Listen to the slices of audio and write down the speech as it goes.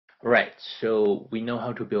Right, so we know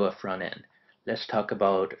how to build a front end. Let's talk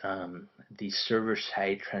about the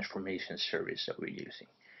server-side transformation service that we're using.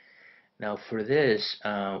 Now, for this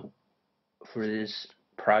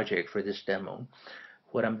project, for this demo,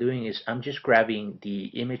 what I'm doing is I'm just grabbing the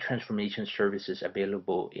image transformation services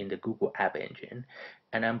available in the Google App Engine,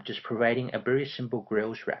 and I'm just providing a very simple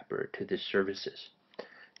Grails wrapper to these services.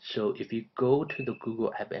 So if you go to the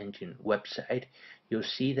Google App Engine website, you'll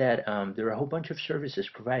see that there are a whole bunch of services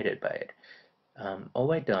provided by it.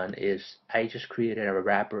 All I've done is I just created a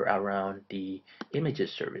wrapper around the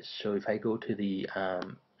images service. So if I go to the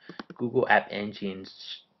Google App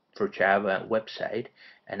Engines for Java website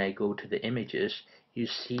and I go to the images, you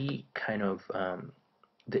see kind of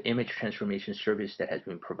the image transformation service that has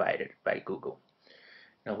been provided by Google.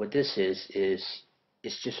 Now what this is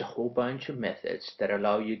it's just a whole bunch of methods that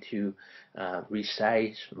allow you to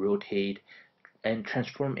resize, rotate, and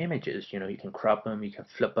transform images. You know, you can crop them, you can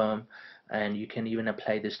flip them, and you can even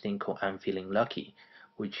apply this thing called I'm feeling lucky,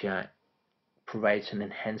 which provides an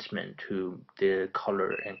enhancement to the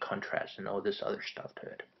color and contrast and all this other stuff to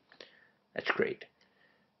it. That's great.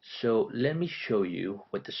 So let me show you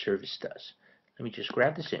what the service does. Let me just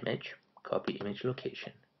grab this image, copy image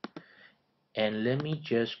location, and let me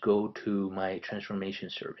just go to my transformation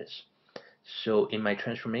service. So in my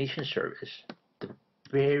transformation service, the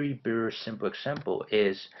very simple example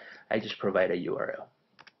is I just provide a URL.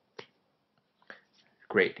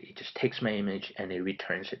 Great, it just takes my image and it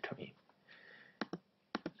returns it to me.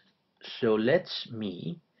 So let's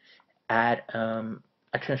me add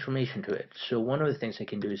a transformation to it. So one of the things I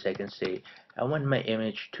can do is I can say I want my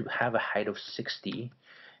image to have a height of 60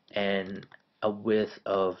 and a width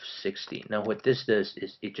of 60. Now what this does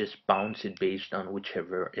is it just bounds it based on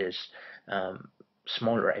whichever is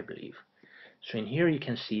smaller, I believe. So in here you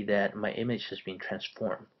can see that my image has been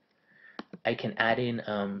transformed. I can add in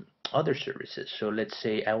other services. So let's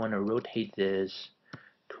say I want to rotate this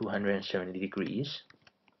 270 degrees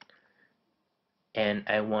and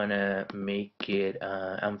I want to make it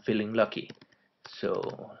I'm feeling lucky.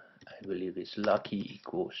 So I believe it's lucky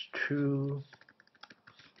equals true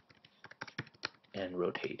and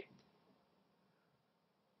rotate.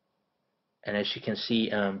 And as you can see,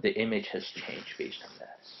 the image has changed based on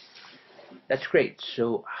that. That's great.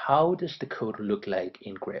 So how does the code look like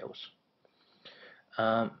in Grails?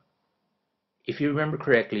 Um, if you remember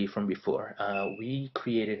correctly from before, we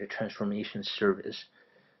created a transformation service.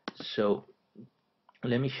 So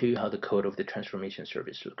let me show you how the code of the transformation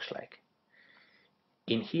service looks like.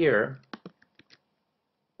 In here,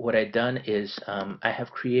 what I've done is I have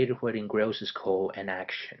created what in Grails is called an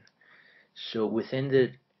action. So within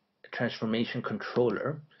the transformation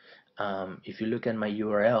controller, if you look at my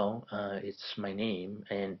URL, it's my name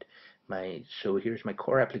and so here's my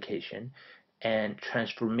core application and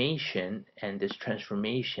transformation, and this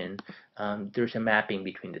transformation, there's a mapping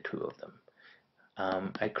between the two of them.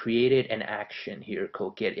 I created an action here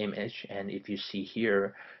called get image, and if you see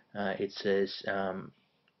here, it says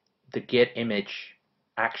the get image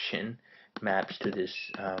action maps to this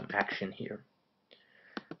action here.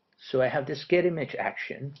 So I have this get image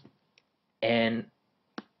action, and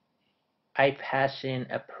I pass in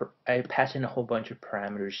a whole bunch of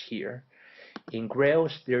parameters here. In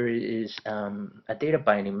Grails, there is a data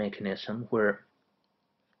binding mechanism where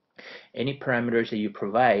any parameters that you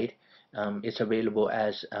provide is available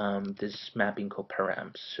as this mapping called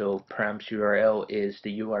params. So params URL is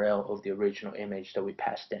the URL of the original image that we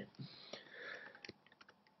passed in.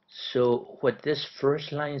 So what this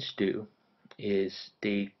first lines do is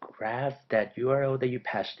they grab that URL that you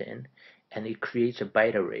passed in and it creates a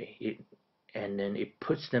byte array. And then it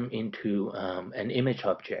puts them into an image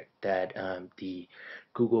object that the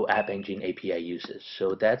Google App Engine API uses.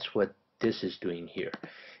 So that's what this is doing here.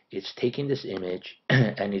 It's taking this image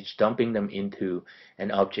and it's dumping them into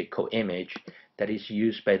an object called image that is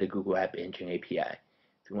used by the Google App Engine API.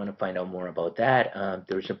 If you want to find out more about that,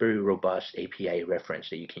 there's a very robust API reference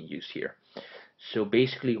that you can use here. So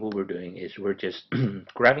basically what we're doing is we're just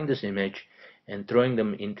grabbing this image and throwing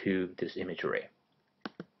them into this image array.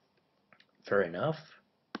 Fair enough.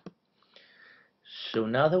 So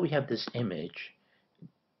now that we have this image,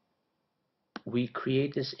 we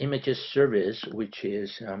create this images service, which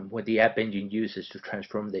is what the App Engine uses to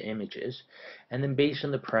transform the images. And then based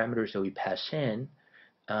on the parameters that we pass in,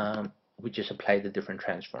 we just apply the different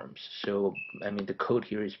transforms. So, I mean, the code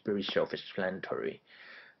here is very self-explanatory.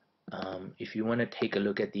 If you want to take a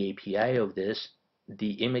look at the API of this,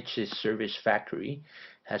 the images service factory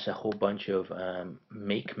has a whole bunch of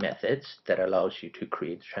make methods that allows you to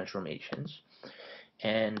create transformations.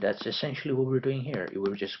 And that's essentially what we're doing here.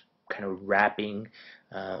 We're just kind of wrapping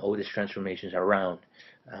all these transformations around.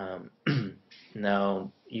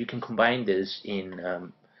 Now you can combine this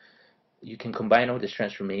in you can combine all these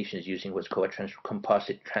transformations using what's called a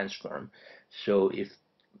composite transform. So if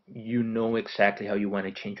you know exactly how you want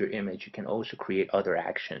to change your image, you can also create other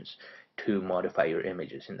actions to modify your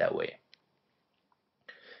images in that way.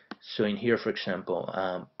 So in here, for example,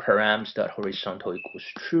 params.horizontal equals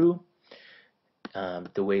true.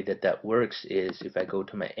 The way that that works is if I go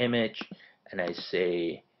to my image and I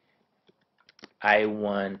say I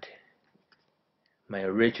want my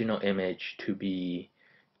original image to be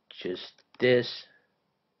just this,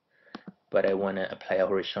 but I want to apply a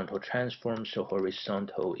horizontal transform, so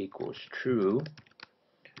horizontal equals true,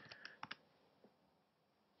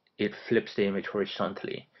 it flips the image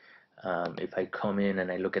horizontally. If I come in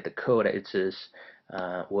and I look at the code, it says,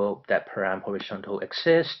 well, that param horizontal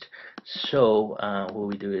exists. So what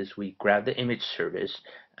we do is we grab the image service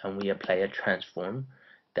and we apply a transform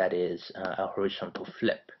that is a horizontal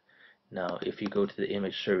flip. Now, if you go to the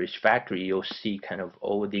image service factory, you'll see kind of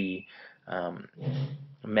all the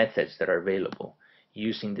methods that are available.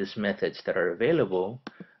 Using these methods that are available,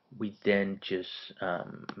 we then just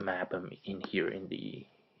map them in here in the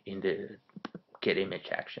get image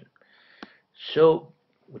action. So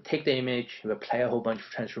we take the image, we apply a whole bunch of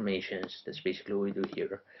transformations. That's basically what we do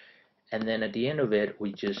here. And then at the end of it,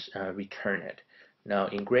 we just return it. Now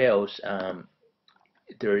in Grails,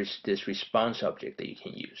 there is this response object that you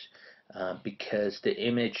can use. Because the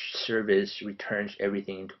image service returns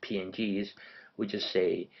everything into PNGs, we just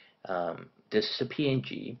say this is a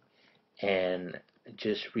PNG, and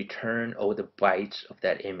just return all the bytes of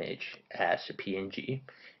that image as a PNG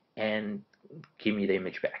and give me the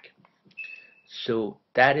image back. So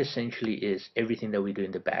that essentially is everything that we do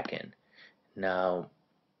in the backend. Now,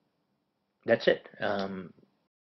 that's it.